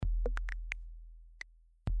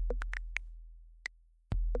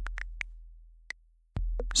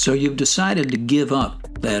So you've decided to give up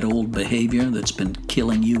that old behavior that's been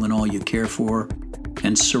killing you and all you care for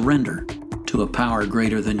and surrender to a power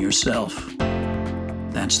greater than yourself.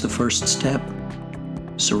 That's the first step.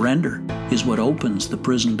 Surrender is what opens the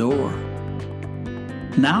prison door.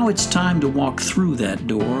 Now it's time to walk through that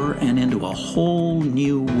door and into a whole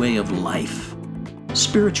new way of life.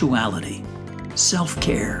 Spirituality,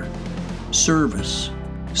 self-care, service,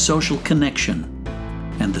 social connection,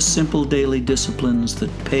 and the simple daily disciplines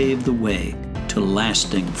that pave the way to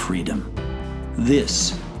lasting freedom.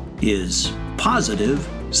 This is Positive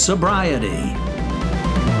Sobriety.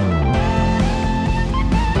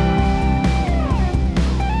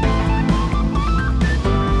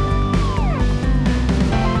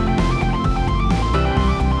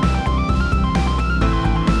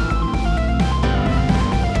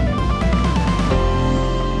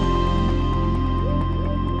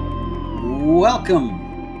 Welcome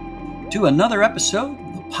to another episode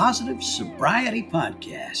of the Positive Sobriety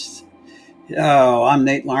Podcast. Oh, I'm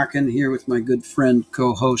Nate Larkin here with my good friend,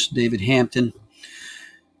 co-host David Hampton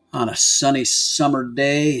on a sunny summer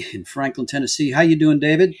day in Franklin, Tennessee. How you doing,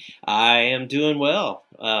 David? I am doing well.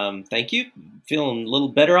 Thank you. Feeling a little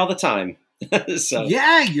better all the time. So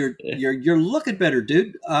yeah, you're looking better,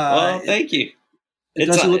 dude. Well, thank you. It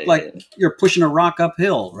doesn't look like you're pushing a rock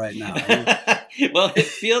uphill right now. Well,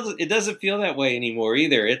 it doesn't feel that way anymore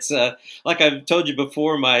either. It's like I've told you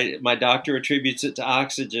before, my doctor attributes it to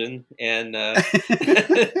oxygen and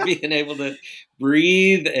being able to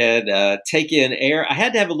breathe and take in air. I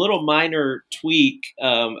had to have a little minor tweak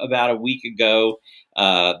about a week ago.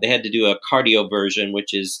 They had to do a cardioversion,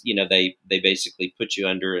 which is, they basically put you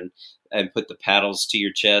under and put the paddles to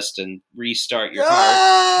your chest and restart your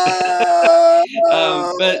heart.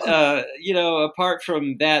 But apart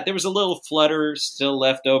from that, there was a little flutter still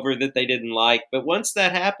left over that they didn't like. But once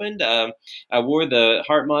that happened, I wore the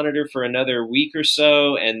heart monitor for another week or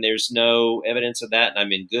so, and there's no evidence of that. And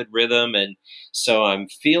I'm in good rhythm. And so I'm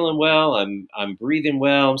feeling well. I'm breathing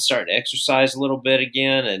well. I'm starting to exercise a little bit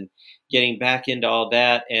again and getting back into all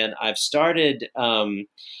that. And I've started a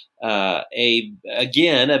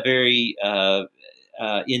very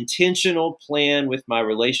intentional plan with my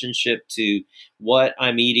relationship to what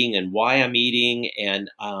I'm eating and why I'm eating. And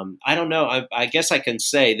I don't know, I guess I can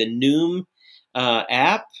say the Noom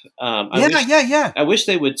app. I wish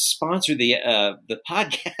they would sponsor the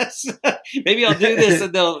podcast. Maybe I'll do this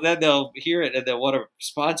and they'll hear it and they'll want to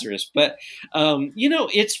sponsor us. But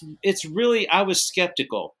it's really, I was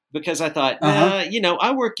skeptical because I thought,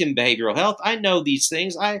 I work in behavioral health. I know these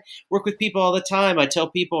things. I work with people all the time. I tell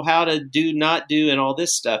people how to do, not do, and all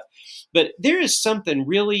this stuff. But there is something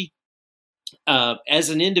really, as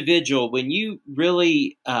an individual, when you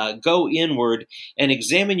really go inward and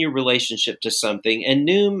examine your relationship to something, and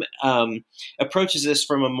Noom approaches this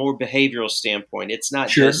from a more behavioral standpoint. It's not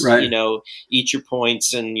just, eat your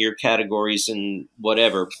points and your categories and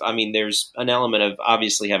whatever. I mean, there's an element of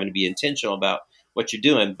obviously having to be intentional about what you're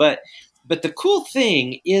doing. But the cool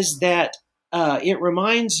thing is that it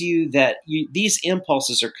reminds you that these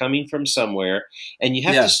impulses are coming from somewhere, and you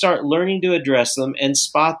have to start learning to address them and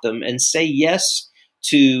spot them and say yes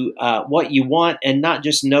to what you want and not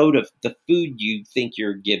just no to the food you think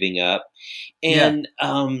you're giving up. And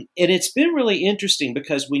it's been really interesting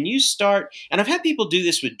because when you start, and I've had people do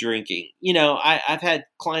this with drinking, I've had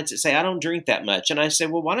clients that say, I don't drink that much. And I say,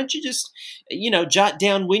 well, why don't you just, jot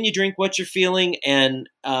down when you drink, what you're feeling, and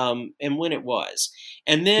when it was.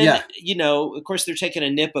 And then, of course, they're taking a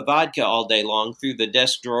nip of vodka all day long through the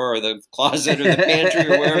desk drawer or the closet or the pantry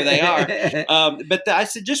or wherever they are. But I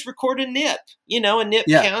said, just record a nip. A nip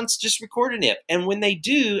counts, just record a nip. And when they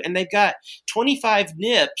do, and they've got 25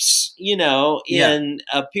 nips, in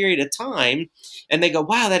a period of time, and they go,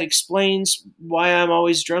 wow, that explains why I'm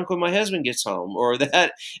always drunk when my husband gets home, or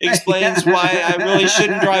that explains why I really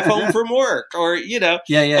shouldn't drive home from work, or,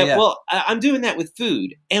 Well, I'm doing that with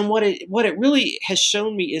food. And what it really has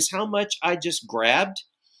shown me is how much I just grabbed,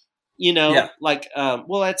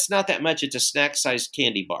 it's not that much. It's a snack sized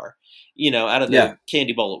candy bar, out of the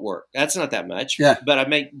candy bowl at work. That's not that much. But I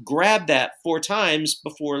may grab that 4 times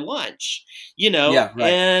before lunch,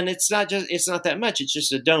 and it's not that much. It's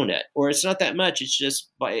just a donut, or it's not that much. It's just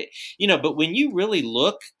but when you really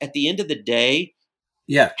look at the end of the day,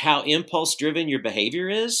 how impulse driven your behavior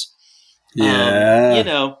is,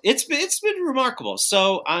 it's been remarkable.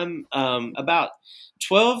 So I'm about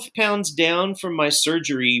 12 pounds down from my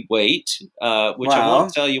surgery weight, which I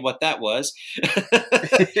won't tell you what that was.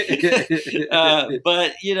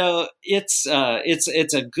 But it's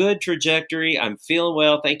a good trajectory. I'm feeling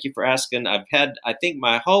well. Thank you for asking. I've had, I think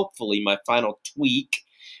hopefully my final tweak.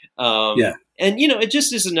 And, it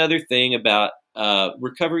just is another thing about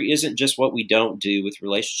recovery isn't just what we don't do with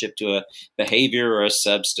relationship to a behavior or a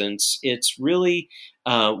substance. It's really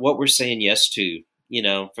what we're saying yes to,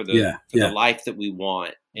 for the life that we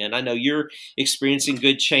want. And I know you're experiencing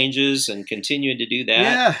good changes and continuing to do that.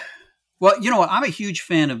 Yeah. Well, I'm a huge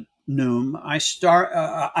fan of Noom.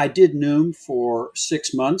 I did Noom for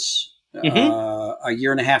 6 months, a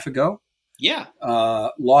year and a half ago. Yeah.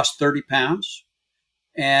 Lost 30 pounds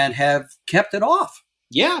and have kept it off.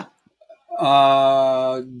 Yeah.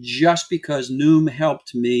 Just because Noom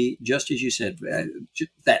helped me, just as you said,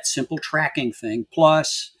 that simple tracking thing.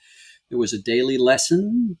 Plus, there was a daily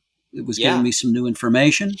lesson. It was giving me some new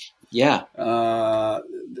information. Yeah.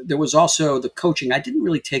 There was also the coaching. I didn't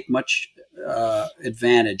really take much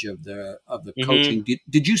advantage of the coaching.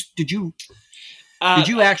 Did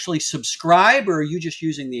you actually subscribe, or are you just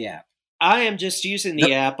using the app? I am just using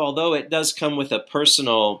the app, although it does come with a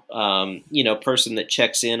personal, person that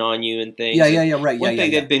checks in on you and things. Yeah, right. One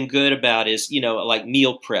thing they've been good about is, like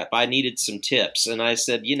meal prep. I needed some tips, and I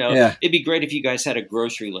said, it'd be great if you guys had a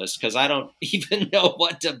grocery list, because I don't even know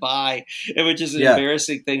what to buy, which is an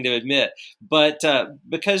embarrassing thing to admit. But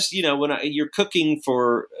because, when you're cooking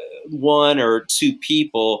for 1 or 2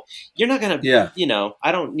 people, you're not going to,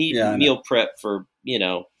 I don't need meal prep for,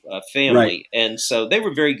 family. Right. And so they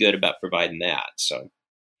were very good about providing that. So,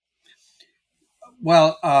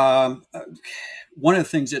 well, one of the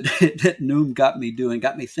things that Noom got me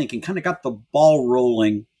thinking, kind of got the ball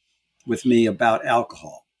rolling with me about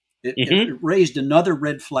alcohol. It raised another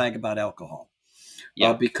red flag about alcohol,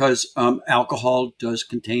 because alcohol does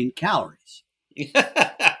contain calories.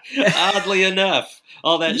 Oddly enough,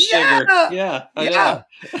 all that sugar. Yeah.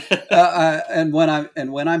 And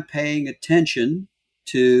when I'm paying attention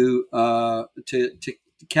to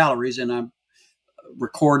calories, and I'm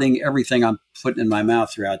recording everything I'm putting in my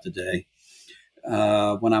mouth throughout the day,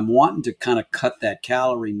 when I'm wanting to kind of cut that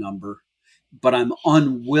calorie number, but I'm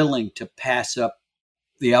unwilling to pass up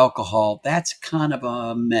the alcohol, that's kind of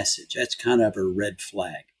a message. That's kind of a red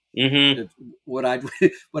flag. Mm-hmm. Would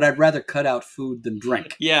I'd rather cut out food than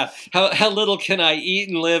drink? Yeah. How little can I eat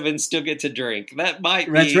and live and still get to drink? That might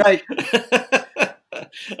be. That's right.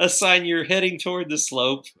 A sign you're heading toward the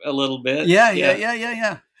slope a little bit.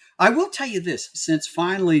 Yeah. I will tell you this, since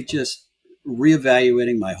finally just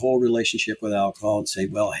reevaluating my whole relationship with alcohol and say,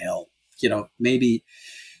 well, hell, maybe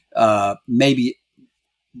I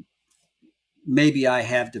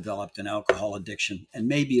have developed an alcohol addiction, and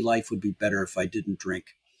maybe life would be better if I didn't drink.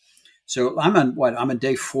 So I'm on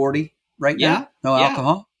day 40 right now. No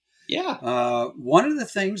alcohol. Yeah. One of the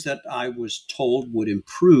things that I was told would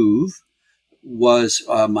improve was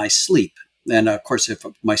my sleep. And of course, if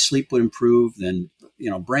my sleep would improve, then,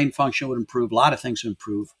 brain function would improve. A lot of things would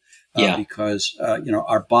improve because,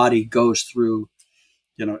 our body goes through,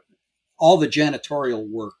 all the janitorial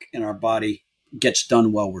work in our body gets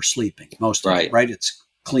done while we're sleeping. Most of it, right? It's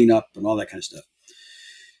clean up and all that kind of stuff.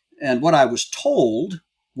 And what I was told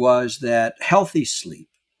was that a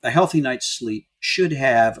healthy night's sleep should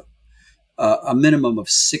have a minimum of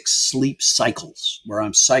 6 sleep cycles, where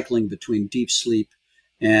I'm cycling between deep sleep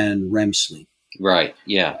and REM sleep. Right.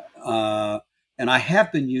 Yeah. And I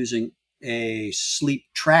have been using a sleep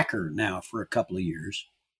tracker now for a couple of years.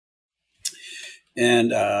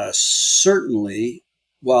 And certainly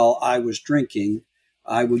while I was drinking,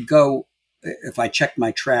 I would go, if I checked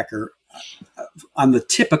my tracker, on the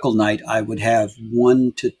typical night, I would have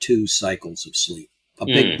 1 to 2 cycles of sleep, a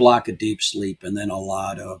big block of deep sleep, and then a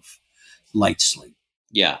lot of light sleep.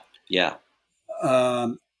 Yeah.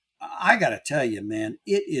 I got to tell you, man,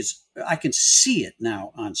 I can see it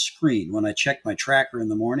now on screen when I check my tracker in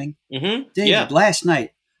the morning. Mm-hmm. David, last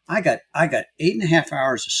night, I got 8.5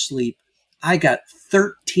 hours of sleep. I got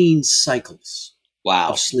 13 cycles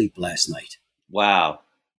of sleep last night. Wow.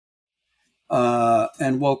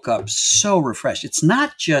 And woke up so refreshed. It's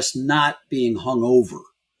not just not being hungover.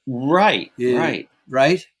 Right.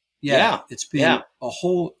 Right. Yeah. It's being a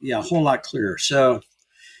whole lot clearer. So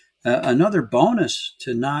another bonus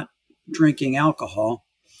to not drinking alcohol.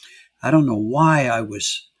 I don't know why I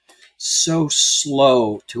was so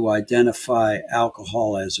slow to identify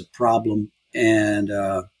alcohol as a problem and,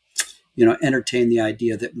 entertain the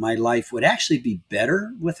idea that my life would actually be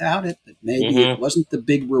better without it, that maybe it wasn't the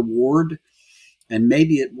big reward, and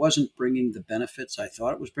maybe it wasn't bringing the benefits I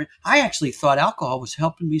thought it was bringing. I actually thought alcohol was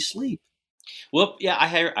helping me sleep. Well, yeah,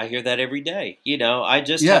 I hear that every day. I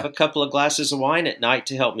just have a couple of glasses of wine at night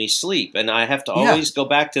to help me sleep. And I have to always go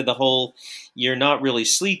back to the whole, you're not really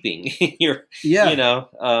sleeping. Yeah.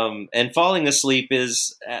 And falling asleep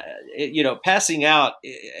is, passing out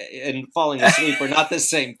and falling asleep are not the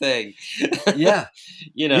same thing. Yeah.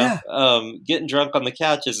 Getting drunk on the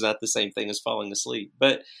couch is not the same thing as falling asleep.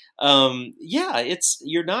 But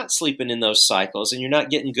you're not sleeping in those cycles, and you're not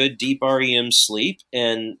getting good deep REM sleep,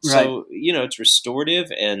 and so it's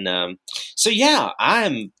restorative, and I'm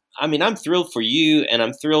thrilled for you, and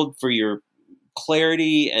I'm thrilled for your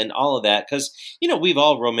clarity and all of that, because we've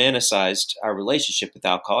all romanticized our relationship with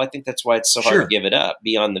alcohol. I think that's why it's so hard to give it up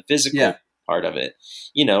beyond the physical part of it.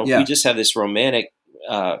 We just have this romantic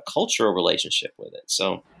cultural relationship with it.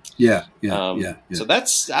 So so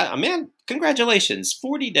that's man, congratulations,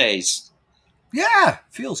 40 days. Yeah,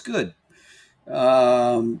 feels good.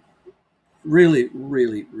 Really,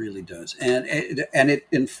 really, really does, and it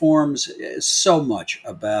informs so much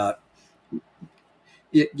about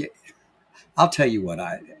it. I'll tell you what,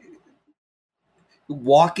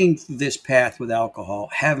 walking this path with alcohol,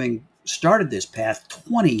 having started this path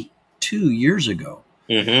 22 years ago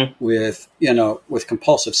with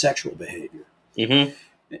compulsive sexual behavior.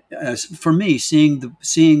 For me, seeing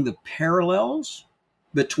the parallels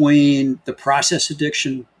between the process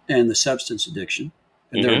addiction and the substance addiction,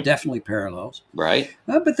 and there are definitely parallels, right?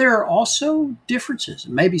 But there are also differences.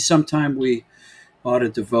 Maybe sometime we ought to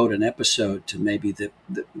devote an episode to maybe the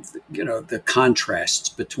contrasts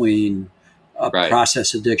between a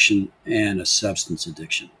process addiction and a substance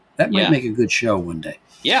addiction. That might make a good show one day.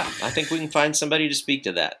 Yeah, I think we can find somebody to speak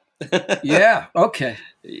to that. Yeah. Okay.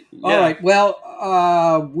 Yeah. All right.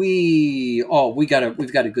 Well, we've got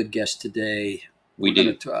a good guest today. We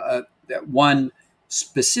do. One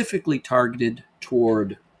specifically targeted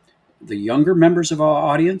toward the younger members of our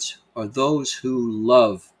audience, or those who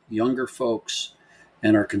love younger folks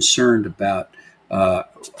and are concerned about their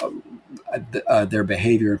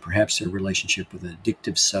behavior and perhaps their relationship with an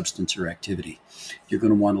addictive substance or activity. You're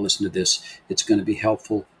going to want to listen to this. It's going to be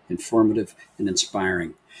helpful, informative, and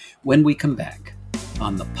inspiring when we come back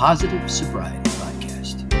on the Positive Sobriety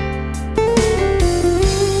Podcast.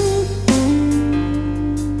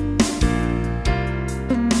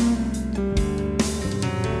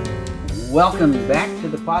 Welcome back to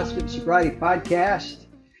the Positive Sobriety Podcast.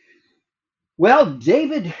 Well,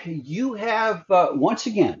 David, you have once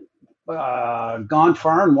again gone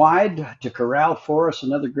far and wide to corral for us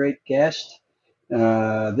another great guest.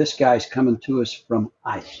 This guy's coming to us from,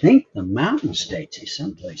 I think, the Mountain States. He's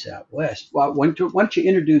someplace out west. Well, why don't you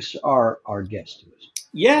introduce our guest to us?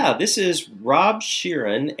 Yeah, this is Rob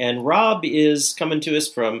Sheeran, and Rob is coming to us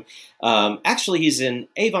from, actually he's in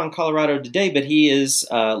Avon, Colorado today, but he is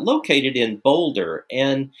located in Boulder.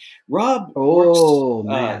 And Rob works,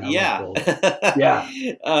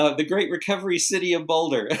 the great recovery city of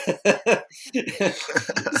Boulder.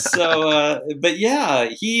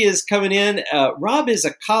 He is coming in. Rob is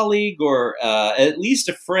a colleague, or at least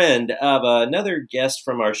a friend of another guest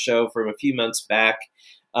from our show from a few months back,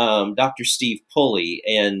 Dr. Steve Pulley.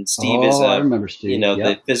 And Steve is I remember Steve.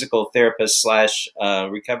 The physical therapist /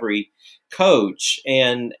 recovery coach,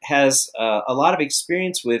 and has a lot of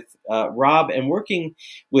experience with Rob and working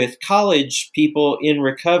with college people in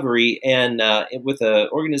recovery, and with an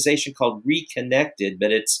organization called Reconnected,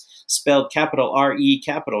 but it's spelled capital R-E,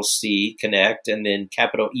 capital C, Connect, and then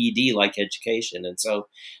capital E-D, like education. And so,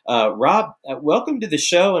 Rob, welcome to the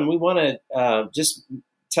show, and we want to just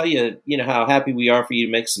tell you, how happy we are for you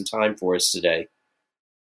to make some time for us today.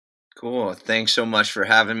 Cool. Thanks so much for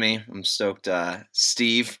having me. I'm stoked.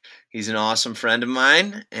 Steve, he's an awesome friend of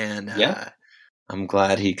mine, and I'm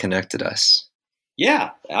glad he connected us.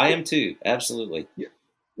 Yeah, I am too. Absolutely.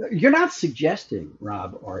 You're not suggesting,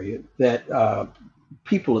 Rob, are you, that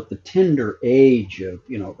people at the tender age of,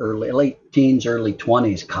 late teens, early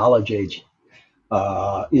 20s, college age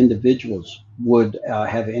individuals would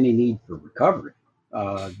have any need for recovery?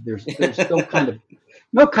 There's no kind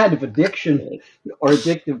of addiction or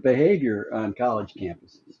addictive behavior on college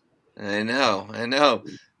campuses. I know.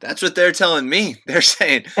 That's what they're telling me. They're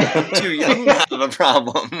saying I'm too young to have a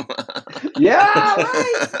problem. Yeah,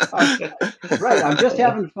 right. I'm just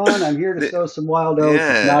having fun. I'm here to sow some wild oats.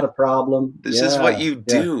 Yeah. It's not a problem. This is what you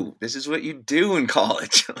do. Yeah. This is what you do in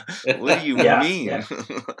college. What do you mean? Yeah.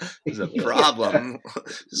 It's a problem.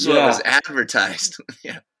 This is what was advertised.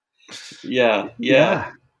 Yeah.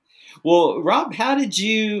 Well, Rob, how did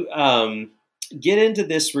you get into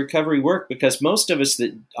this recovery work? Because most of us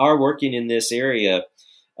that are working in this area,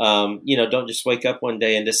 don't just wake up one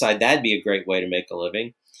day and decide that'd be a great way to make a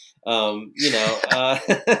living. Do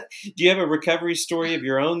you have a recovery story of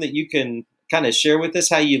your own that you can kind of share with us,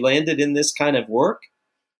 how you landed in this kind of work?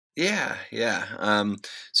 Yeah, yeah.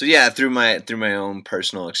 So yeah, through my own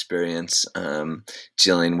personal experience,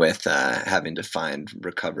 dealing with having to find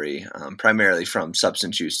recovery, primarily from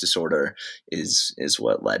substance use disorder, is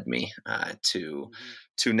what led me to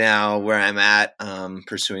now where I'm at,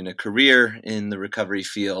 pursuing a career in the recovery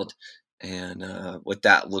field. And what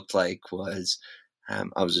that looked like was,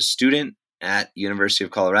 I was a student at University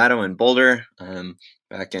of Colorado in Boulder,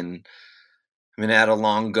 back in I mean, I had a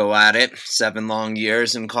long go at it, 7 long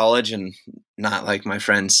years in college, and not like my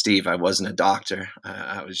friend Steve. I wasn't a doctor.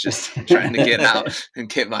 I was just trying to get out and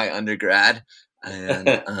get my undergrad.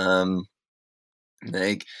 And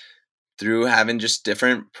like through having just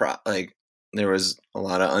different there was a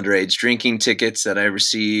lot of underage drinking tickets that I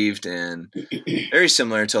received, and very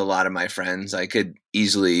similar to a lot of my friends. I could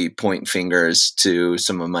easily point fingers to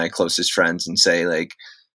some of my closest friends and say, like,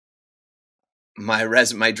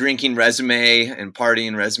 my drinking resume and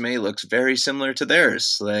partying resume looks very similar to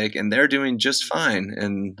theirs, like, and they're doing just fine.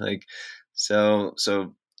 And like, so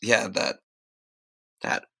yeah,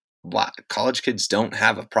 that what college kids don't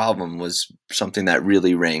have a problem was something that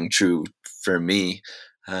really rang true for me.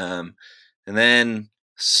 And then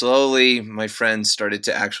slowly my friends started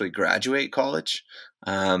to actually graduate college.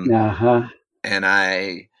 Uh-huh. And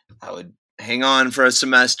I would hang on for a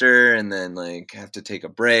semester and then like have to take a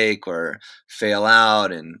break or fail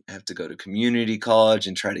out and have to go to community college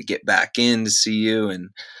and try to get back in to see you. And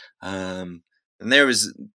there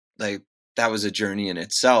was like, that was a journey in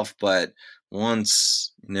itself. But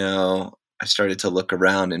once, I started to look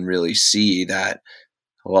around and really see that,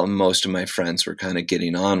 well, most of my friends were kind of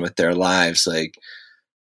getting on with their lives, like,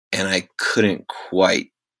 and I couldn't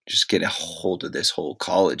quite just get a hold of this whole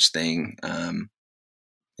college thing.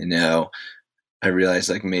 I realized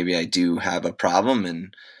like maybe I do have a problem,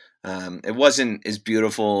 and it wasn't as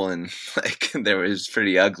beautiful and like there was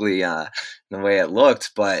pretty ugly the way it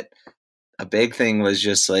looked. But a big thing was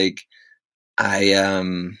just like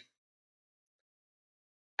I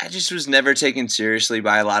just was never taken seriously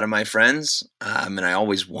by a lot of my friends, and I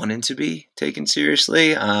always wanted to be taken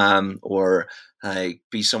seriously, or like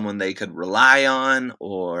be someone they could rely on,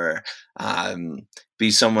 or be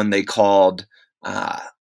someone they called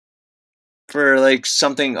for like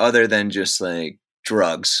something other than just like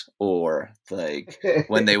drugs or like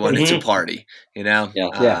when they wanted to party,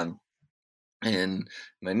 Yeah. And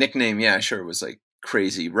my nickname, yeah, sure, was like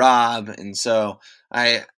Crazy Rob. And so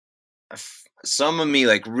some of me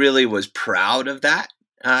like really was proud of that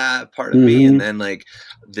part of me. And then like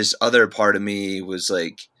this other part of me was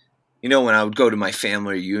like, when I would go to my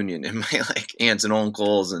family reunion and my like aunts and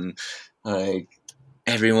uncles and like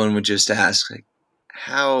everyone would just ask like,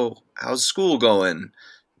 how's school going?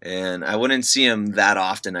 And I wouldn't see them that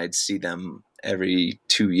often. I'd see them every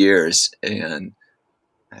 2 years, and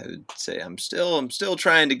I would say, I'm still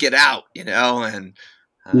trying to get out, and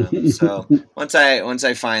so once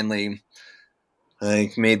I finally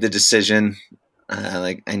like made the decision,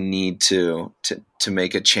 like I need to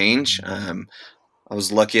make a change. I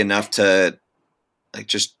was lucky enough to like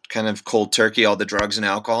just kind of cold turkey all the drugs and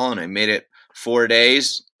alcohol, and I made it 4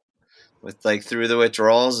 days with like through the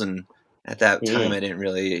withdrawals. And at that time I didn't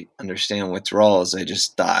really understand withdrawals. I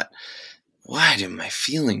just thought, why am I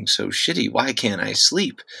feeling so shitty? Why can't I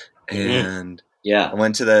sleep? And I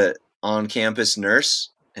went to the on-campus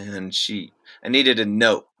nurse, and I needed a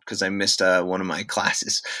note because I missed one of my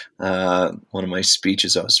classes, one of my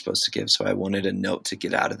speeches I was supposed to give. So I wanted a note to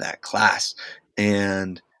get out of that class.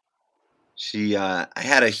 And I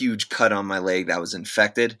had a huge cut on my leg that was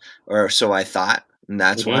infected, or so I thought. And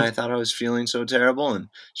that's why I thought I was feeling so terrible. And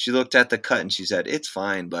she looked at the cut and she said, "It's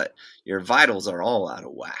fine, but your vitals are all out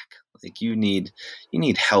of whack. Like you need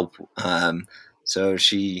help." So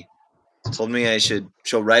she told me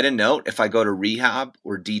she'll write a note if I go to rehab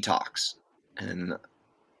or detox. And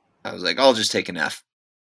I was like, I'll just take an F.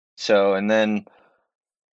 So, and then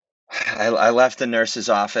I left the nurse's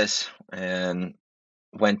office and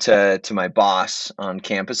went to my boss on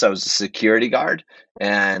campus. I was a security guard,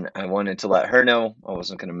 and I wanted to let her know I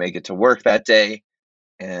wasn't going to make it to work that day.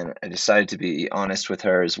 And I decided to be honest with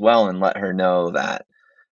her as well and let her know that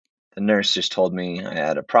the nurse just told me I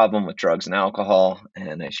had a problem with drugs and alcohol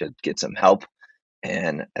and I should get some help.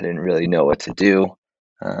 And I didn't really know what to do.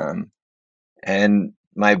 And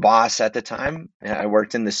my boss at the time, I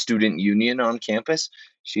worked in the student union on campus.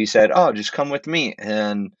 She said, "Oh, just come with me."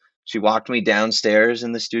 And she walked me downstairs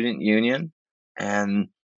in the student union, and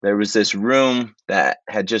there was this room that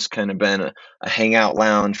had just kind of been a hangout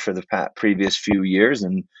lounge for the previous few years.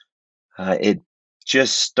 And it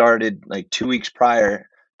just started like 2 weeks prior.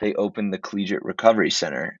 They opened the Collegiate Recovery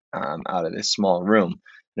Center out of this small room.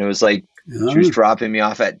 And it was like she was dropping me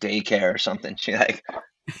off at daycare or something. She like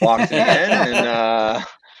walked me in and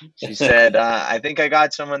she said, "I think I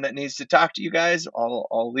got someone that needs to talk to you guys.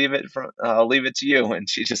 I'll leave it to you." And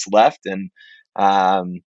she just left, and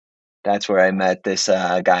that's where I met this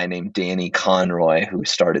guy named Danny Conroy, who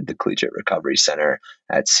started the Collegiate Recovery Center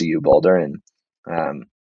at CU Boulder, and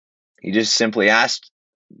he just simply asked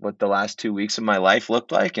what the last 2 weeks of my life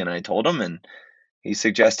looked like, and I told him, and he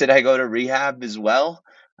suggested I go to rehab as well.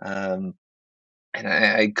 And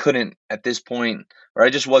I couldn't at this point, or I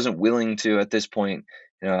just wasn't willing to at this point.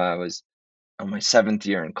 I was on my 7th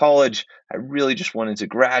year in college. I really just wanted to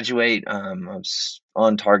graduate. I was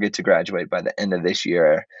on target to graduate by the end of this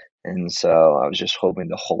year. And so I was just hoping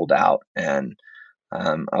to hold out. And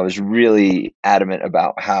I was really adamant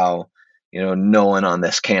about how, no one on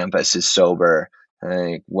this campus is sober.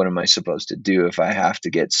 Like, what am I supposed to do if I have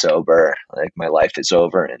to get sober? Like, my life is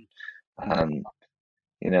over. And,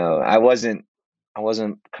 I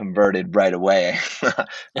wasn't converted right away,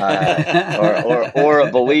 or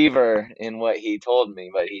a believer in what he told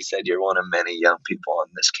me, but he said, "You're one of many young people on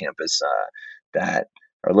this campus that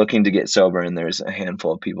are looking to get sober, and there's a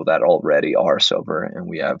handful of people that already are sober, and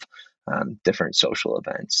we have different social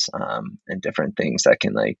events and different things that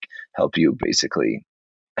can like help you basically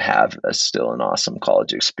have still an awesome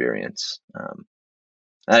college experience."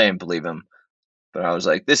 I didn't believe him, but I was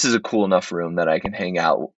like, this is a cool enough room that I can hang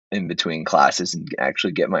out in between classes and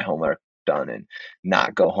actually get my homework done and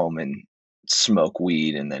not go home and smoke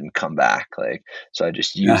weed and then come back. So I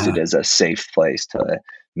just used it as a safe place to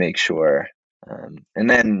make sure. And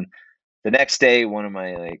then the next day, one of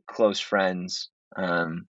my close friends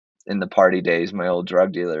in the party days, my old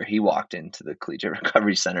drug dealer, he walked into the Collegiate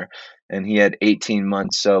Recovery Center and he had 18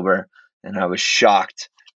 months sober, and I was shocked.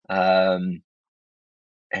 And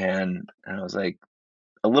I was like,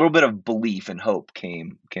 a little bit of belief and hope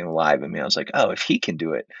came alive in me. I was like, oh, if he can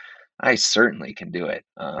do it, I certainly can do it.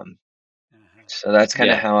 So that's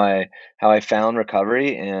kind of how I found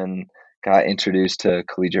recovery and got introduced to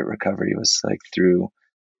collegiate recovery, was like through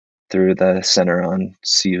the center on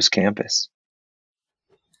CU's campus.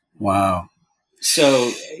 Wow.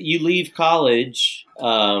 So you leave college.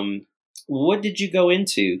 What did you go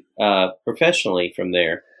into professionally from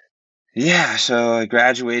there? Yeah, so I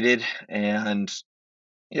graduated, and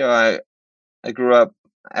I grew up.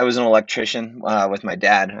 I was an electrician with my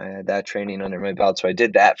dad. I had that training under my belt, so I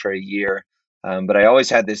did that for a year. But I always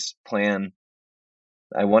had this plan.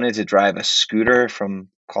 I wanted to drive a scooter from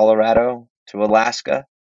Colorado to Alaska,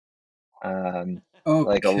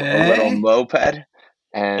 like a little moped.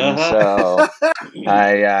 And so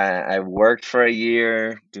I worked for a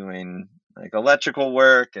year doing like electrical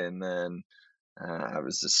work, and then I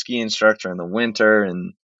was a ski instructor in the winter.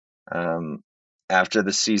 And after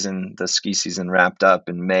the ski season wrapped up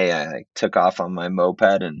in May, I took off on my moped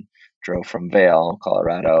and drove from Vail,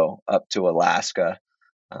 Colorado, up to Alaska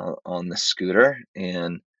on the scooter.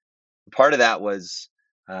 And part of that was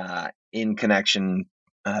in connection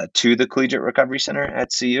to the Collegiate Recovery Center at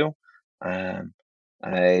CU.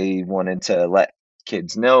 I wanted to let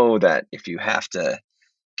kids know that if you have to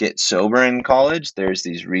get sober in college, there's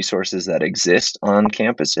these resources that exist on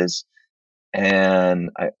campuses. And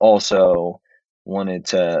I also wanted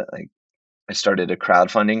to, I started a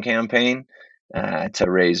crowdfunding campaign to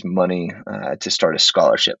raise money to start a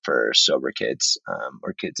scholarship for sober kids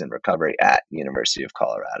or kids in recovery at University of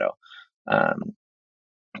Colorado.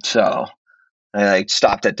 So I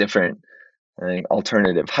stopped at different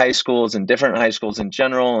alternative high schools and different high schools in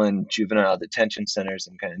general and juvenile detention centers,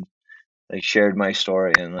 and kind of shared my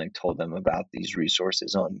story and told them about these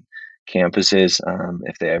resources on campuses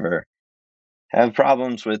if they ever have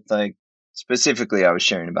problems with specifically I was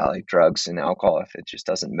sharing about drugs and alcohol. If it just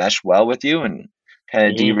doesn't mesh well with you and kind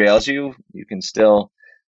of derails you, you can still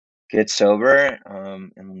get sober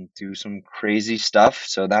and do some crazy stuff.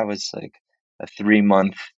 So that was a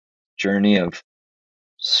 3-month journey of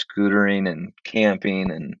scootering and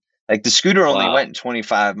camping, and the scooter only went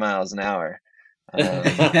 25 miles an hour. And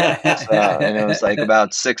it was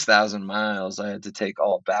about 6,000 miles I had to take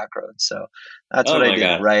all back roads. So that's what I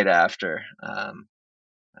did right after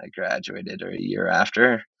I graduated, or a year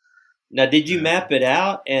after. Now, did you map it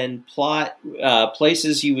out and plot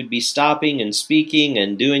places you would be stopping and speaking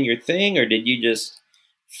and doing your thing, or did you just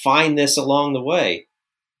find this along the way,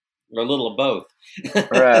 or a little of both?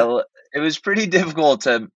 Right. It was pretty difficult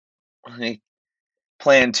to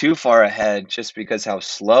plan too far ahead, just because how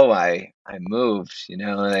slow I moved.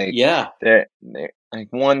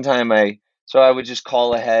 One time I would just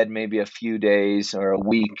call ahead maybe a few days or a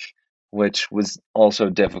week which was also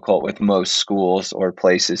difficult with most schools or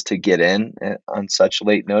places to get in on such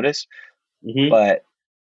late notice. Mm-hmm. But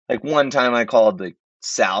like one time I called the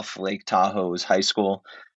South Lake Tahoe's high school,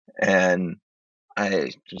 and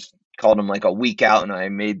I just called them like a week out, and I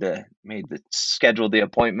scheduled the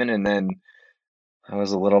appointment, and then I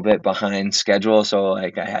was a little bit behind schedule, so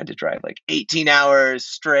like I had to drive like 18 hours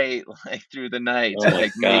straight like through the night to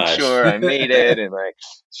like make sure I made it, and like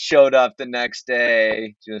showed up the next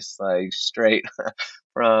day just like straight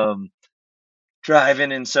from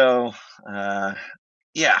driving. And so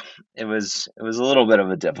yeah, it was a little bit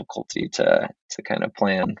of a difficulty to kind of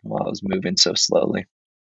plan while I was moving so slowly.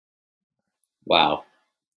 Wow.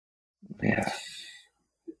 Yeah.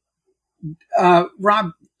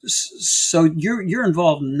 Rob, so you're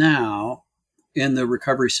involved now in the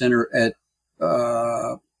recovery center at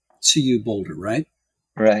CU Boulder, right?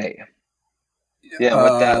 Right. Yeah,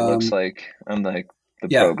 what that looks like. I'm like the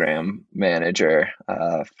program manager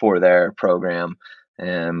for their program,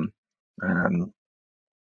 and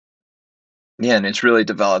and it's really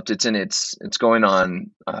developed. It's going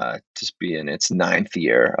on to be in its 9th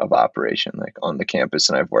year of operation, like on the campus,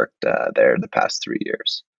 and I've worked there the past 3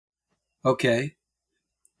 years. Okay.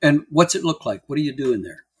 And what's it look like? What are you doing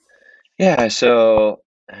there? Yeah, so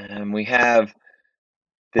we have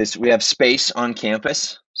space on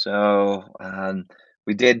campus. So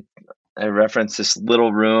I referenced this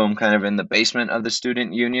little room kind of in the basement of the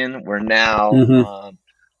student union. We're now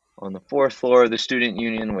on the 4th floor of the student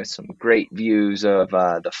union with some great views of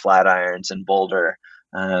the Flatirons and Boulder,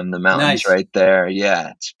 the mountains right there.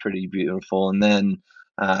 Yeah, it's pretty beautiful. And then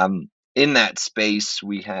in that space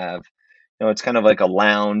we have, it's kind of like a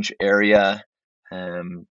lounge area.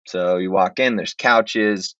 So you walk in, there's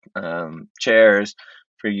couches, chairs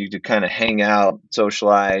for you to kind of hang out,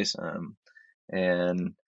 socialize,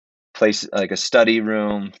 and place like a study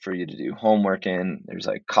room for you to do homework in. There's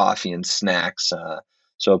like coffee and snacks.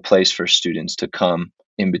 So a place for students to come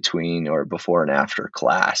in between or before and after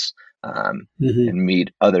class, and meet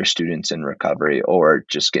other students in recovery, or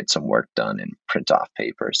just get some work done and print off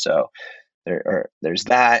paper. So there's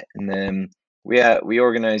that. And then we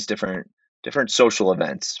organize different social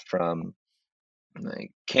events, from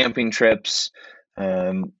like camping trips.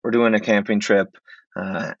 We're doing a camping trip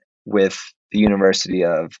with the University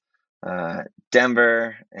of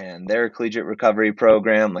Denver and their collegiate recovery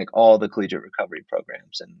program, like all the collegiate recovery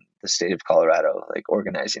programs in the state of Colorado, like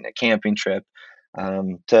organizing a camping trip,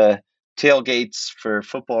 to tailgates for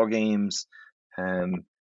football games,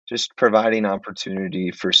 just providing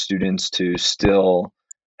opportunity for students to still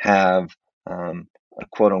have a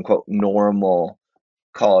quote unquote normal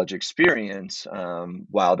college experience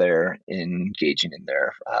while they're engaging in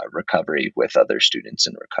their recovery with other students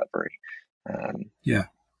in recovery. Yeah.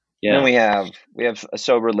 Then we have a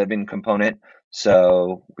sober living component.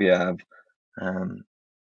 So we have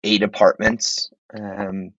 8 apartments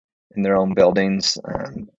in their own buildings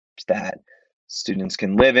that students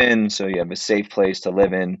can live in. So you have a safe place to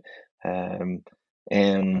live in.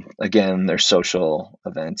 And again, there's social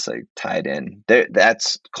events like tied in.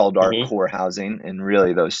 That's called our core housing. And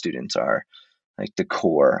really those students are like the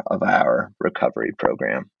core of our recovery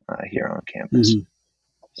program here on campus.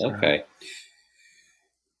 So. Okay.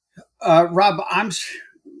 Rob, I'm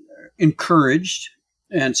encouraged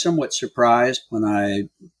and somewhat surprised when I,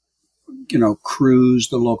 cruise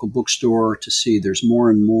the local bookstore to see there are more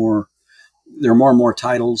and more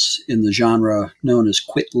titles in the genre known as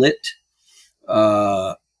Quit Lit.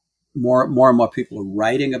 More and more people are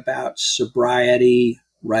writing about sobriety,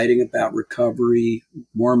 writing about recovery,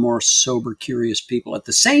 more and more sober, curious people. At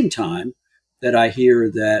the same time that I hear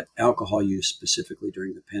that alcohol use, specifically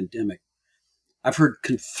during the pandemic, I've heard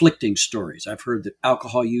conflicting stories. I've heard that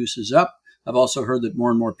alcohol use is up. I've also heard that more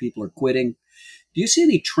and more people are quitting. Do you see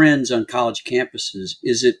any trends on college campuses?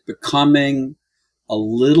 Is it becoming a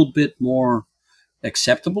little bit more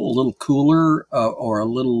acceptable, a little cooler, or a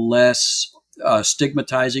little less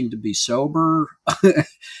stigmatizing to be sober?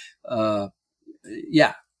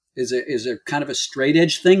 Yeah. Is there kind of a straight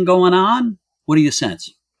edge thing going on? What do you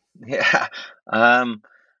sense? Yeah. I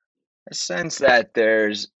sense that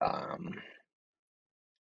there's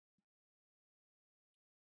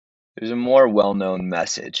a more well-known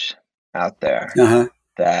message out there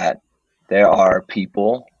that there are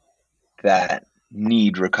people that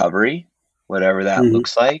need recovery, whatever that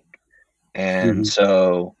looks like. And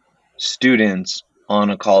so students on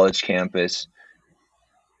a college campus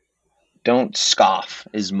don't scoff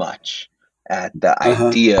as much at the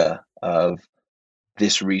idea of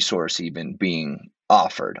this resource even being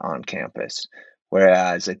offered on campus.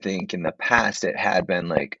 Whereas I think in the past it had been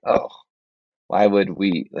like, oh, why would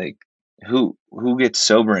we, like, who gets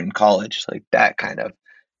sober in college, like that kind of,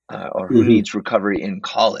 or who needs recovery in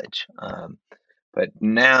college. But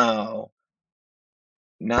now,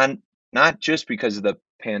 not just because of the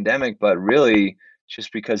pandemic, but really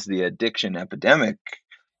just because of the addiction epidemic,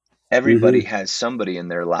 everybody has somebody in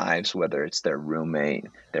their lives, whether it's their roommate,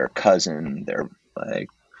 their cousin, their like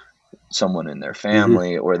someone in their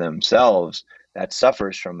family or themselves that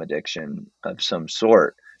suffers from addiction of some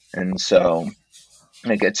sort. And so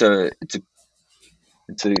like it's a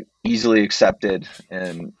easily accepted,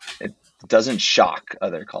 and it doesn't shock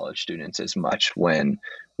other college students as much when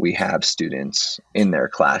we have students in their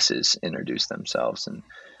classes introduce themselves, and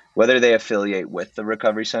whether they affiliate with the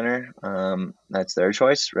recovery center, that's their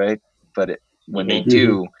choice, right? But when they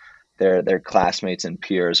do, their classmates and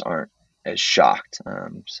peers aren't as shocked.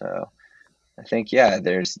 So I think,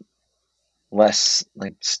 there's less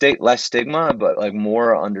stigma, but like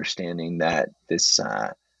more understanding that this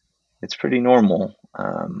it's pretty normal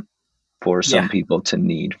for some people to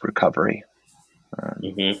need recovery,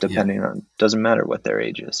 depending on, doesn't matter what their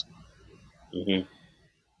age is.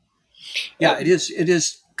 Yeah, it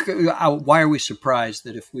is. Why are we surprised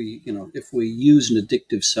that if we use an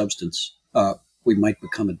addictive substance, we might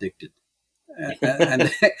become addicted?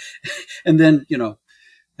 And then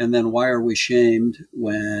why are we shamed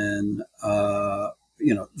when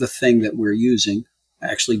the thing that we're using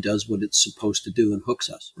actually does what it's supposed to do and hooks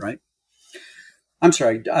us, right? I'm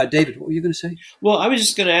sorry, David, what were you going to say? Well, I was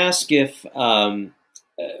just going to ask if, Rob,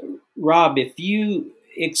 if you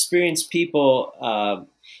experience people,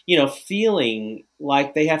 feeling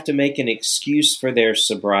like they have to make an excuse for their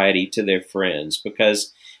sobriety to their friends,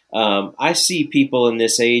 because I see people in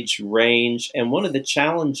this age range, and one of the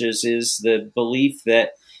challenges is the belief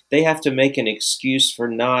that they have to make an excuse for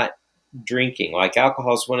not drinking. Like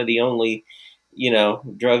alcohol is one of the only,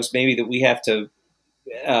 drugs maybe that we have to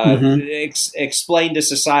explain to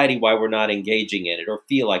society why we're not engaging in it or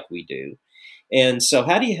feel like we do. And so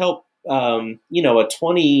how do you help, a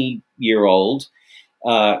 20-year-old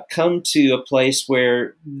come to a place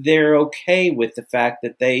where they're okay with the fact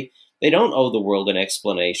that they don't owe the world an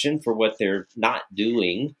explanation for what they're not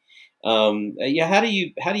doing? How do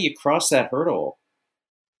you cross that hurdle?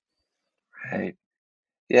 Right.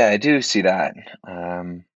 Yeah, I do see that.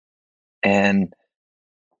 And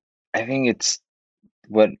I think it's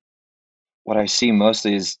what I see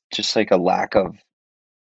mostly is just like a lack of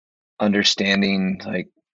understanding, like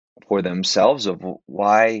for themselves, of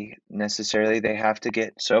why necessarily they have to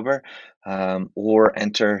get sober, or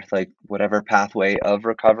enter like whatever pathway of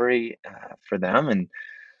recovery for them. And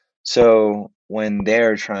so when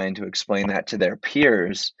they're trying to explain that to their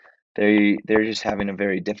peers, they're just having a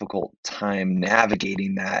very difficult time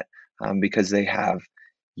navigating that, because they have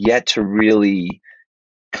yet to really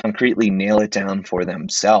concretely nail it down for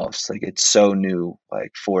themselves. Like it's so new,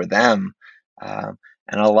 like for them,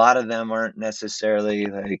 and a lot of them aren't necessarily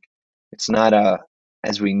like, it's not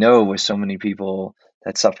as we know with so many people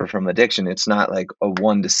that suffer from addiction, it's not like a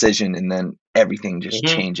one decision and then everything just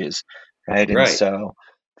changes, right? And so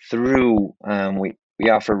through we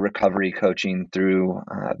offer recovery coaching through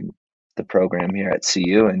the program here at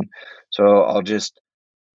CU, and so I'll just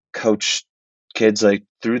coach kids like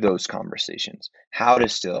through those conversations, how to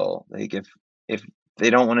still, like, if they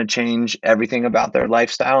don't want to change everything about their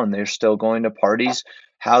lifestyle and they're still going to parties,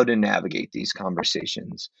 how to navigate these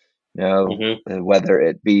conversations, whether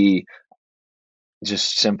it be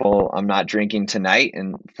just simple, I'm not drinking tonight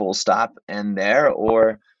and full stop end there,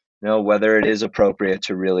 or whether it is appropriate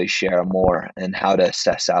to really share more and how to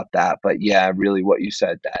assess out that. But yeah, really what you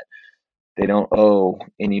said, that they don't owe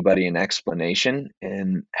anybody an explanation,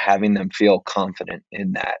 and having them feel confident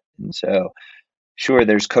in that. And so sure,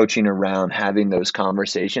 there's coaching around having those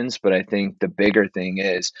conversations, but I think the bigger thing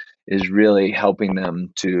is really helping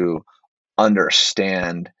them to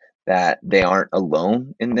understand that they aren't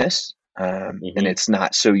alone in this, and it's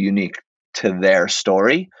not so unique to their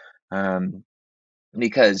story,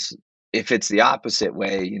 because if it's the opposite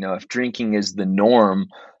way, if drinking is the norm,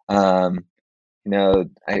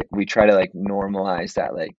 we try to like normalize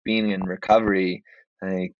that, like being in recovery,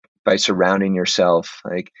 like by surrounding yourself,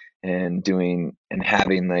 like, and doing and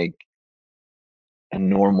having like a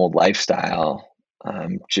normal lifestyle,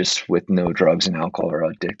 just with no drugs and alcohol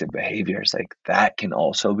or addictive behaviors, like that can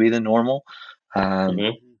also be the normal.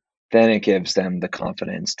 Then it gives them the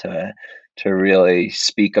confidence to really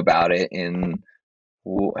speak about it in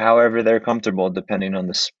however they're comfortable, depending on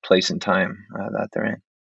the place and time that they're in.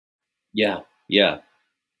 Yeah.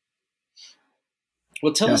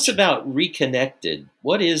 Well, tell us about Reconnected.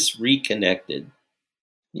 What is Reconnected?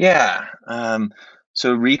 Yeah.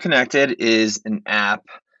 So Reconnected is an app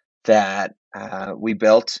that we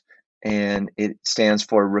built, and it stands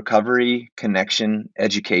for Recovery Connection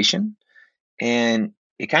Education. And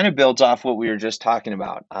it kind of builds off what we were just talking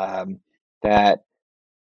about, that,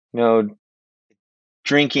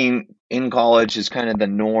 drinking in college is kind of the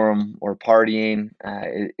norm, or partying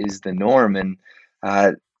is the norm. And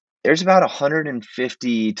there's about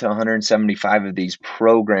 150 to 175 of these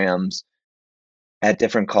programs at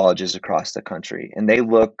different colleges across the country. And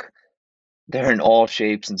they're in all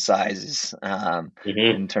shapes and sizes,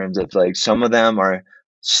 in terms of, like, some of them are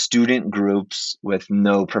student groups with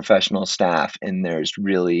no professional staff, and there's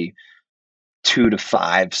really 2 to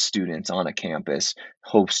 5 students on a campus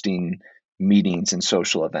hosting meetings and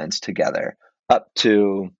social events together, up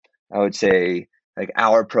to, I would say, like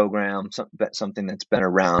our program, something that's been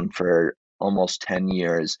around for almost 10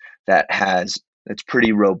 years, that's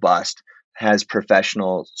pretty robust, has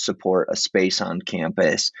professional support, a space on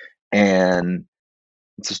campus, and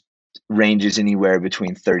it just ranges anywhere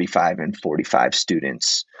between 35 and 45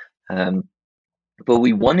 students. But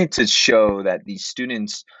we wanted to show that these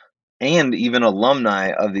students and even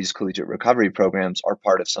alumni of these collegiate recovery programs are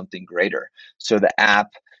part of something greater. So the app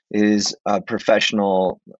is a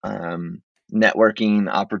professional networking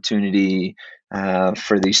opportunity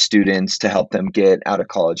for these students to help them get out of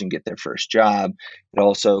college and get their first job. It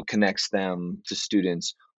also connects them to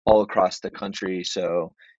students all across the country.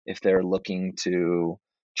 So if they're looking to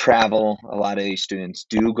travel, a lot of these students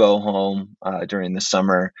do go home during the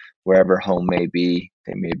summer, wherever home may be.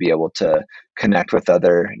 They may be able to connect with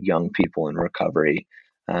other young people in recovery.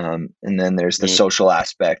 And then there's the social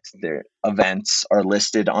aspect. Their events are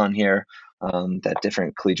listed on here that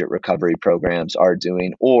different collegiate recovery programs are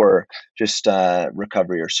doing, or just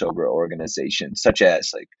recovery or sober organizations, such as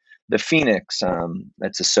like the Phoenix.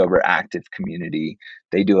 That's a sober active community.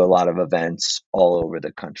 They do a lot of events all over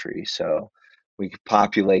the country. So we could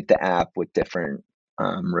populate the app with different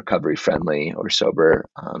recovery friendly or sober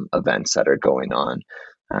events that are going on,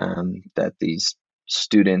 that these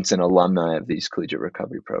students and alumni of these collegiate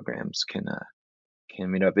recovery programs can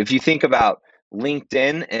meet up. If you think about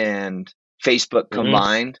LinkedIn and Facebook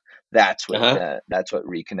combined, that's what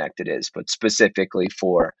Reconnected is, but specifically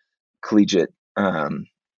for collegiate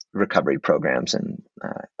recovery programs and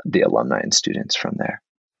the alumni and students from there.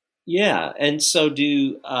 Yeah, and so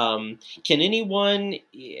can anyone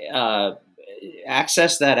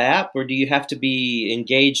access that app, or do you have to be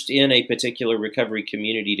engaged in a particular recovery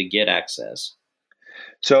community to get access?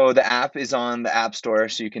 So the app is on the App Store,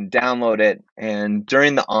 so you can download it. And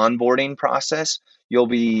during the onboarding process, you'll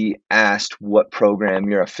be asked what program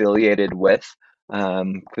you're affiliated with,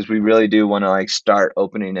 because we really do want to start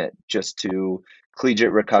opening it just to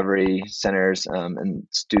collegiate recovery centers and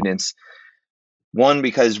students. One,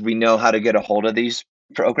 because we know how to get a hold of these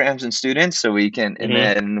programs and students, so we can, and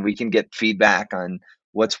then we can get feedback on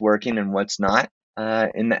what's working and what's not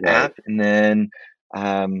in the app. And then,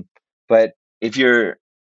 but if you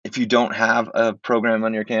don't have a program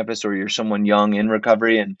on your campus, or you're someone young in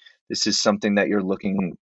recovery and this is something that you're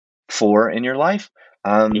looking for in your life,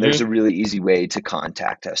 there's a really easy way to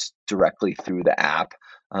contact us directly through the app,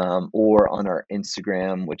 or on our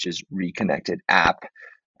Instagram, which is Reconnected App.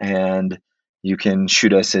 And you can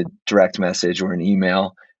shoot us a direct message or an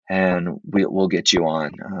email, and we'll get you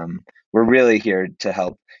on. We're really here to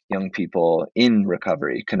help young people in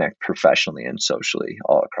recovery connect professionally and socially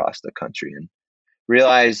all across the country, and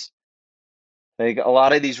realize, like, a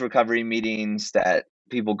lot of these recovery meetings that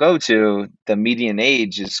people go to, the median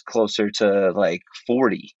age is closer to like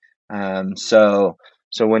 40. So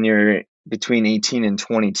when you're between 18 and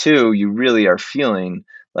 22, you really are feeling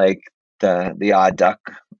like the odd duck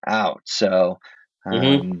out. So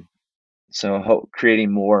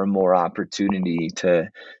creating more and more opportunity to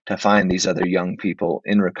find these other young people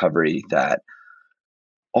in recovery that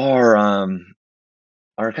are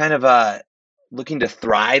kind of looking to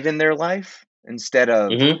thrive in their life instead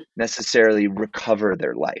of necessarily recover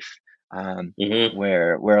their life.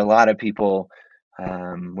 Where a lot of people,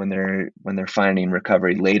 when they're finding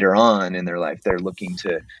recovery later on in their life, they're looking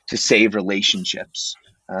to save relationships,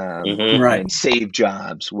 and save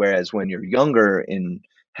jobs. Whereas when you're younger in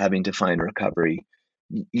having to find recovery,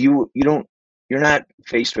 you're not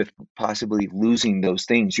faced with possibly losing those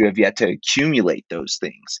things. You have yet to accumulate those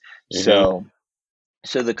things.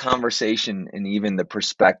 So the conversation and even the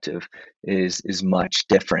perspective is much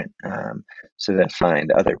different. So that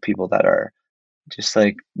find other people that are just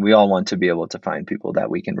like, we all want to be able to find people that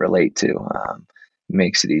we can relate to.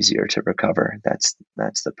 Makes it easier to recover. That's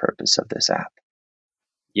the purpose of this app.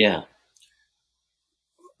 Yeah.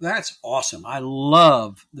 That's awesome. I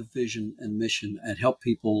love the vision and mission and help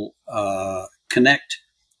people connect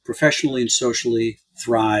professionally and socially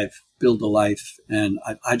thrive, build a life. And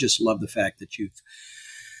I just love the fact that you've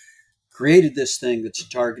created this thing that's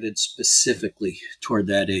targeted specifically toward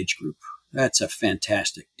that age group. That's a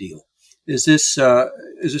fantastic deal. Is this a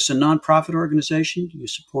nonprofit organization? Are you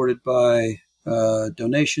supported by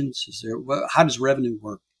donations? How does revenue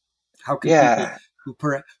work? How can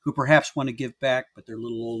people who perhaps want to give back, but they're a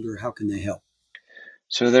little older, how can they help?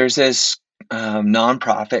 So there's this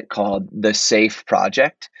nonprofit called the SAFE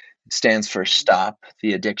Project. It stands for Stop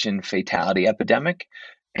the Addiction Fatality Epidemic.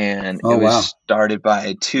 And it was started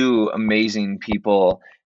by two amazing people,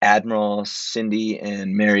 Admiral Cindy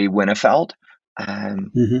and Mary Winnefeld,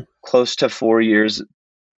 close to 4 years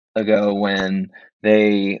ago when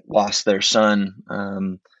they lost their son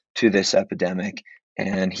to this epidemic.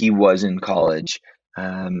 And he was in college,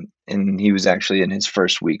 and he was actually in his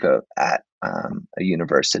first week at a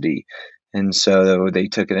university. And so they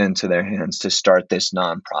took it into their hands to start this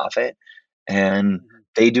nonprofit. And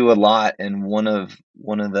they do a lot, and one of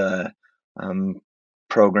the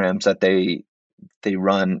programs that they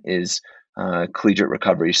run is collegiate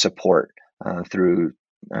recovery support through.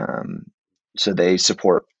 So they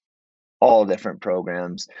support all different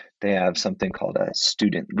programs. They have something called a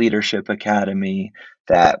Student Leadership Academy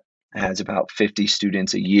that has about 50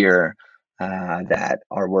 students a year that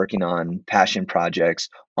are working on passion projects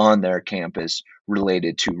on their campus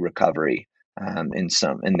related to recovery. And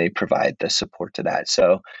they provide the support to that.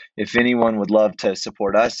 So if anyone would love to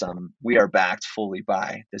support us, we are backed fully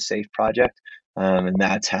by the SAFE Project. And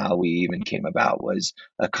that's how we even came about, was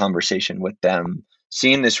a conversation with them,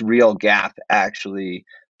 seeing this real gap actually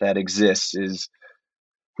that exists. Is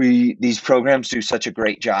these programs do such a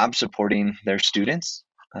great job supporting their students.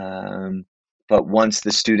 But once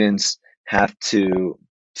the students have to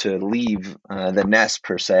leave the nest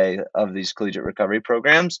per se of these collegiate recovery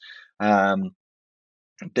programs,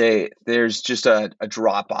 there's just a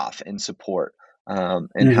drop off in support.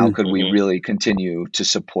 And how could we really continue to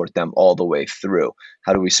support them all the way through?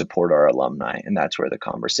 How do we support our alumni? And that's where the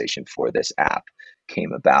conversation for this app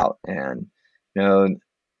came about. And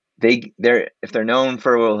if they're known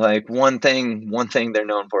for like one thing they're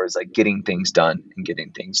known for is like getting things done.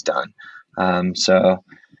 So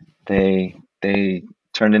they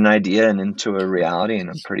turned an idea into a reality in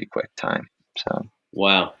a pretty quick time. So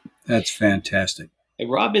wow, that's fantastic. Hey,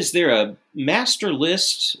 Rob, is there a master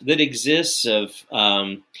list that exists of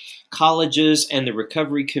colleges and the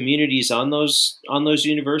recovery communities on those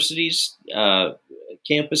universities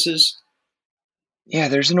campuses? Yeah,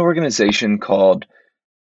 there's an organization called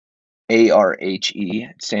ARHE.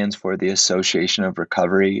 It stands for the Association of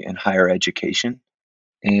Recovery in Higher Education,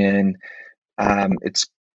 and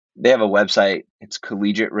they have a website. It's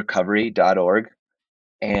collegiaterecovery.org,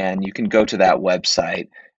 and you can go to that website,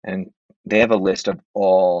 and they have a list of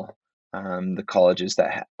all the colleges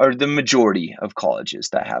that or the majority of colleges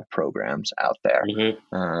that have programs out there,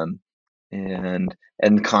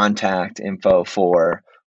 and contact info for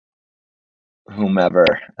whomever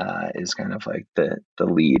is kind of like the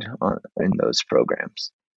lead in those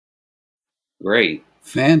programs. Great.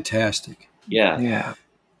 Fantastic. Yeah.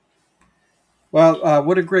 Well,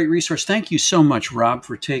 what a great resource. Thank you so much, Rob,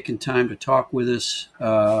 for taking time to talk with us.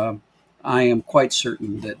 I am quite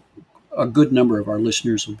certain that a good number of our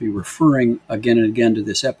listeners will be referring again and again to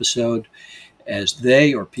this episode as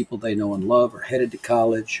they or people they know and love are headed to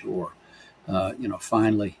college or,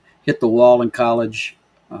 finally hit the wall in college.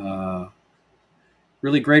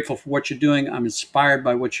 Really grateful for what you're doing. I'm inspired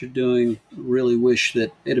by what you're doing. Really wish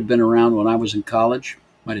that it had been around when I was in college.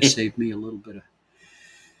 Might have saved me a little bit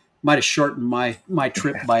might have shortened my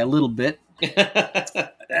trip by a little bit.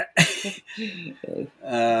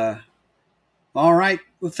 All right.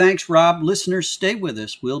 Well, thanks, Rob. Listeners, stay with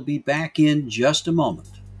us. We'll be back in just a moment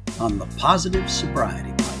on the Positive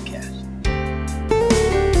Sobriety Podcast.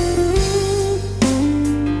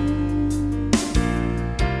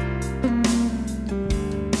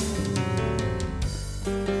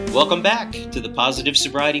 Welcome back to the Positive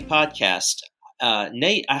Sobriety Podcast.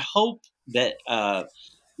 Nate, I hope that the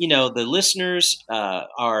listeners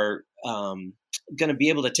are going to be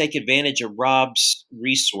able to take advantage of Rob's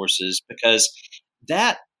resources, because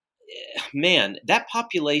that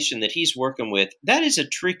population that he's working with, that is a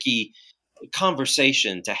tricky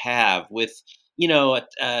conversation to have with, a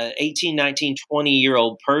 18, 19,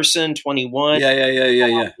 20-year-old person, 21.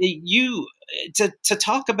 Yeah. To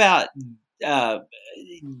talk about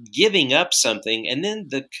giving up something, and then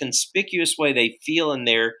the conspicuous way they feel in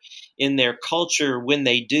their culture when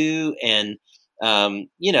they do, and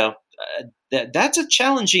that's a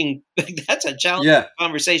challenging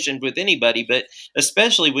conversation with anybody, but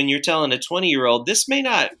especially when you're telling a 20-year-old, this may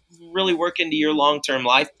not really work into your long-term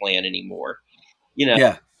life plan anymore.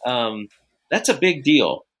 That's a big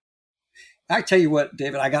deal. I tell you what,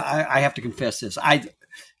 David, I have to confess this.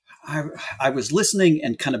 I was listening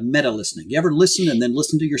and kind of meta listening. You ever listen and then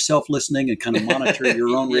listen to yourself listening and kind of monitor your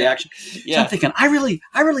own reaction? So I'm thinking, I really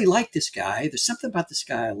like this guy. There's something about this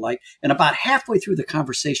guy I like. And about halfway through the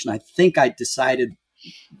conversation, I think I decided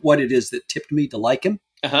what it is that tipped me to like him.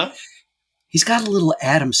 Uh-huh. He's got a little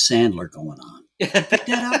Adam Sandler going on. Pick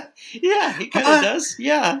that up? Yeah, he kind of does.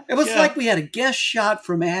 Yeah. It was like we had a guest shot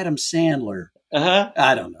from Adam Sandler. Uh-huh.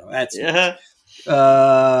 I don't know. That's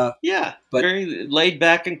but very laid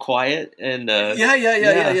back and quiet, and yeah.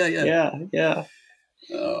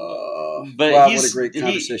 But wow, what a great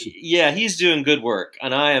conversation! He's doing good work,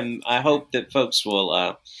 and I hope that folks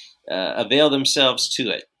will avail themselves to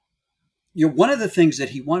it. One of the things that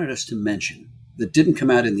he wanted us to mention that didn't come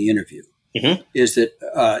out in the interview is that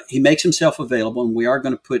he makes himself available, and we are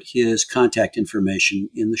going to put his contact information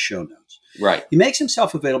in the show notes. Right. He makes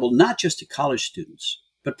himself available not just to college students,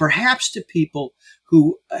 but perhaps to people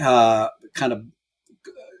who kind of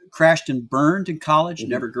crashed and burned in college,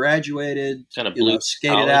 never graduated, kind of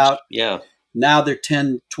skated college out. Yeah. Now they're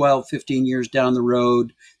 10, 12, 15 years down the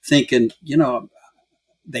road thinking,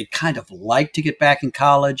 they kind of like to get back in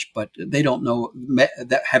college, but they don't know.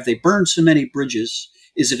 Have they burned so many bridges?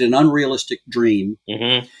 Is it an unrealistic dream?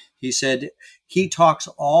 Mm-hmm. He said he talks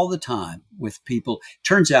all the time with people.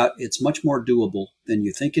 Turns out it's much more doable than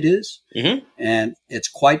you think it is. Mm-hmm. And it's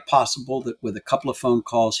quite possible that with a couple of phone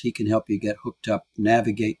calls, he can help you get hooked up,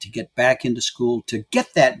 navigate to get back into school, to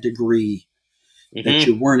get that degree that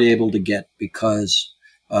you weren't able to get because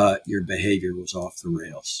your behavior was off the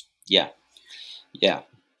rails. Yeah. Yeah.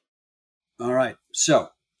 All right. So,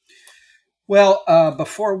 well,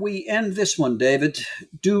 before we end this one, David,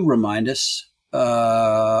 do remind us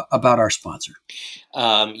about our sponsor.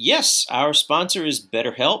 Yes, our sponsor is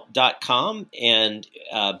BetterHelp.com, and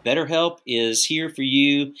BetterHelp is here for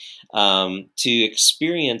you to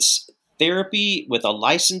experience therapy with a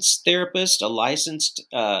licensed therapist, a licensed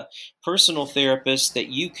personal therapist that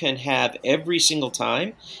you can have every single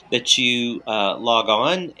time that you log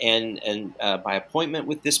on and by appointment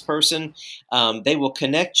with this person. They will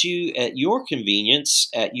connect you at your convenience,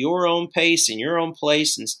 at your own pace, in your own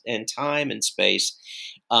place and time and space.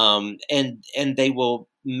 And they will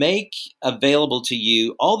make available to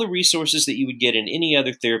you all the resources that you would get in any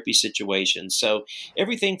other therapy situation. So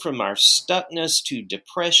everything from our stuckness to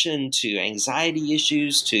depression to anxiety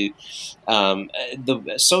issues to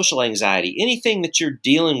the social anxiety, anything that you're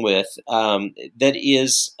dealing with that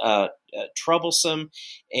is troublesome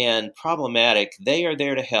and problematic, they are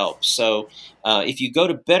there to help. So if you go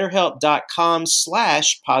to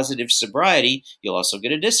betterhelp.com/positive sobriety, you'll also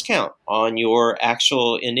get a discount on your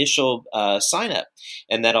actual initial sign up.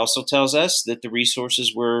 And that also tells us that the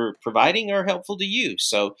resources we're providing are helpful to you.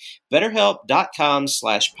 So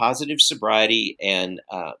betterhelp.com/positive sobriety and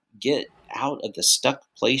get out of the stuck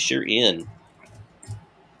place you're in.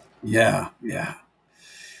 Yeah.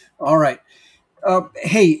 All right.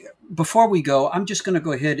 Hey, before we go, I'm just going to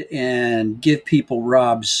go ahead and give people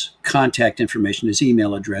Rob's contact information, his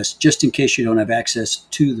email address, just in case you don't have access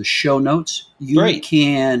to the show notes. You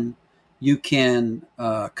can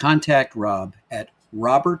contact Rob at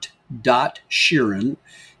robert.sheeran,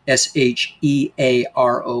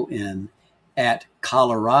 SHEARON, at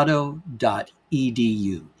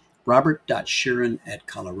colorado.edu. Robert.sheeran at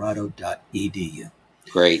colorado.edu.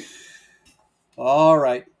 Great. All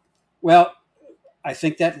right. Well, I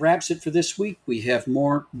think that wraps it for this week. We have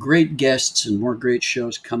more great guests and more great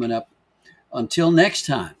shows coming up. Until next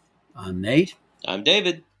time, I'm Nate. I'm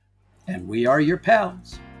David. And we are your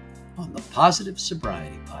pals on the Positive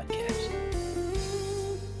Sobriety Podcast.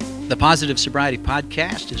 The Positive Sobriety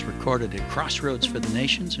Podcast is recorded at Crossroads for the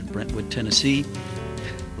Nations in Brentwood, Tennessee.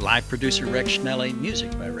 Live producer Rex Schnelly,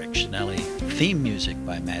 music by Rex Schnelly, theme music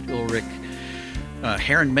by Matt Ulrich,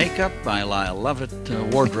 hair and makeup by Lyle Lovett,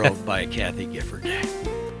 wardrobe by Kathy Gifford.